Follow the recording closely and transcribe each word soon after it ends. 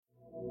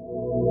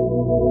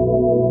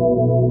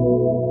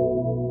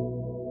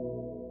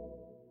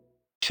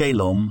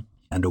Shalom,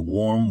 and a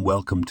warm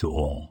welcome to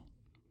all.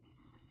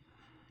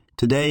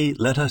 Today,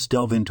 let us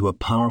delve into a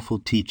powerful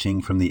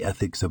teaching from the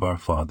ethics of our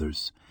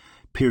fathers,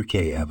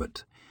 Pirkei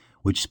Avot,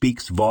 which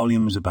speaks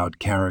volumes about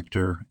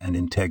character and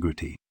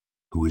integrity.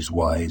 Who is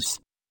wise?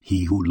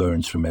 He who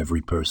learns from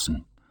every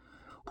person.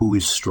 Who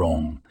is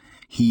strong?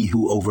 He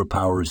who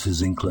overpowers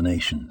his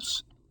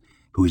inclinations.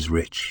 Who is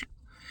rich?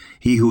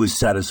 He who is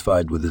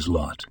satisfied with his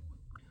lot.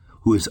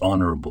 Who is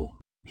honorable?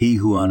 He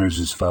who honors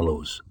his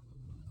fellows.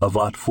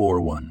 Avot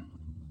 4:1.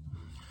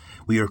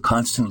 We are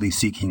constantly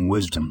seeking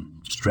wisdom,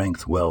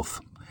 strength,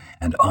 wealth,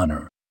 and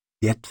honor.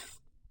 Yet,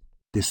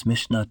 this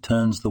Mishnah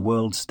turns the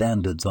world's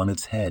standards on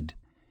its head.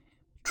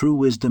 True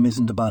wisdom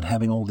isn't about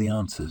having all the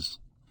answers.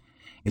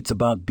 It's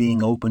about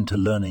being open to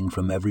learning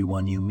from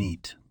everyone you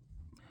meet.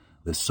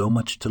 There's so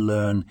much to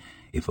learn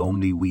if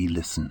only we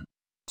listen.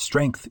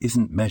 Strength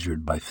isn't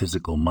measured by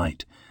physical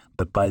might,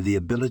 but by the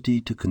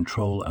ability to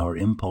control our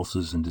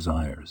impulses and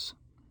desires.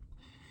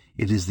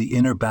 It is the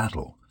inner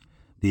battle,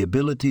 the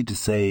ability to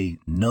say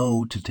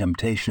no to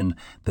temptation,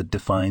 that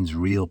defines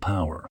real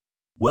power.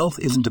 Wealth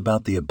isn't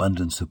about the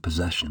abundance of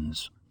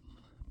possessions,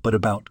 but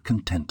about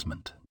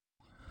contentment.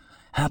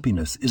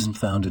 Happiness isn't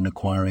found in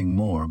acquiring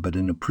more, but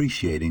in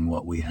appreciating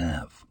what we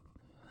have.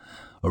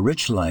 A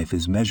rich life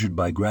is measured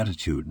by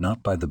gratitude,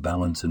 not by the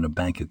balance in a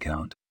bank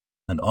account.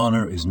 And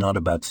honor is not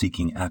about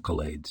seeking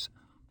accolades,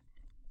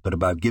 but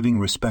about giving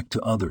respect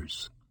to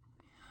others.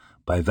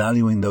 By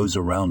valuing those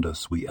around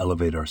us, we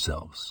elevate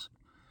ourselves.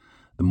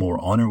 The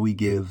more honor we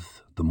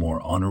give, the more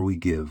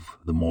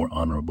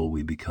honorable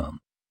we become.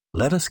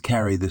 Let us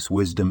carry this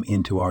wisdom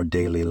into our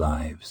daily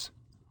lives,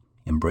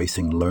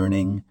 embracing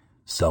learning,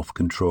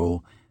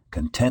 self-control,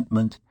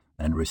 contentment,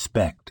 and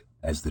respect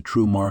as the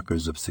true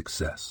markers of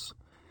success.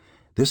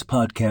 This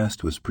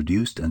podcast was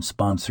produced and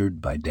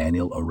sponsored by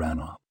Daniel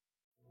Aranoff.